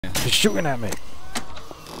He's shooting at me.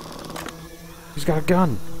 He's got a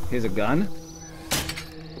gun. He has a gun?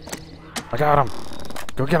 I got him.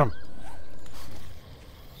 Go get him.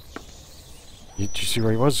 Did you see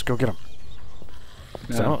where he was? Go get him.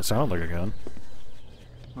 No. Sound like a gun.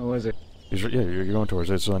 What was it? Yeah, you're going towards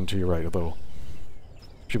it. It's on to your right a little.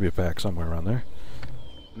 Should be a pack somewhere around there.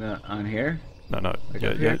 No, on here? No, Like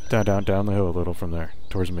yeah, down the hill a little from there,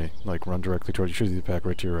 towards me. Like run directly towards you. Should see the pack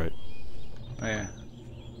right to your right. Oh yeah.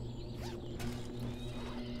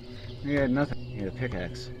 He had nothing. He had a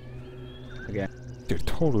pickaxe. Again. Dude,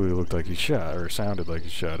 totally looked like he shot, or sounded like he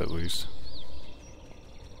shot at least.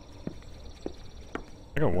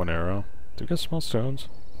 I got one arrow. Do you got small stones?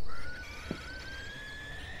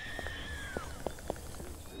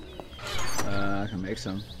 I can make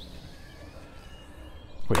some.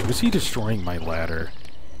 Wait, was he destroying my ladder?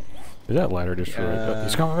 Is that ladder destroyed? Oh,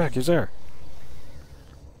 he's coming back. He's there.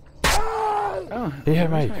 Oh, He hit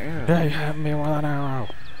me. my Yeah, he hit me with an arrow.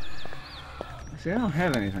 See, I don't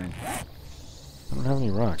have anything. I don't have any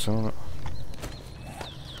rocks. I don't know.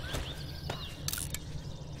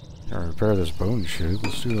 Gotta repair this bone shit.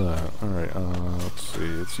 Let's do that. Alright, let's see.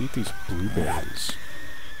 Let's eat these blueberries.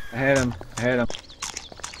 I had him. I had him.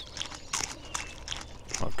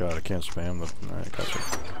 Oh god, I can't spam the... Alright, gotcha.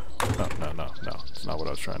 No. It's not what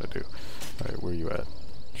I was trying to do. Alright, where you at?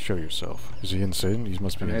 Show yourself. Is he inside? He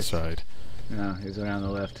must be inside. No, he's around the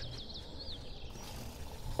left.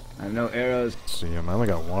 I have no arrows. See him. I only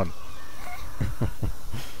got one.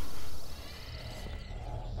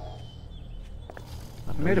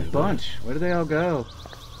 I made a bunch. Where did they all go?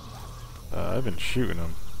 I've been shooting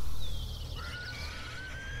them.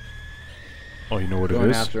 Oh, you know what it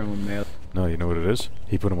Going is? after him with mail. No, you know what it is?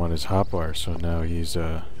 He put him on his hotbar, so now he's,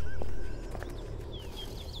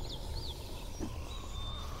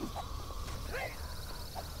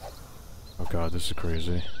 Oh god, this is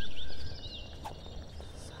crazy.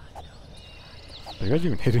 Are you guys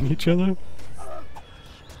even hitting each other?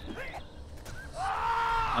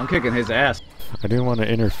 I'm kicking his ass. I didn't want to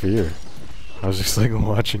interfere. I was just like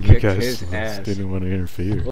watching you Kicked guys. his ass. Didn't want to interfere.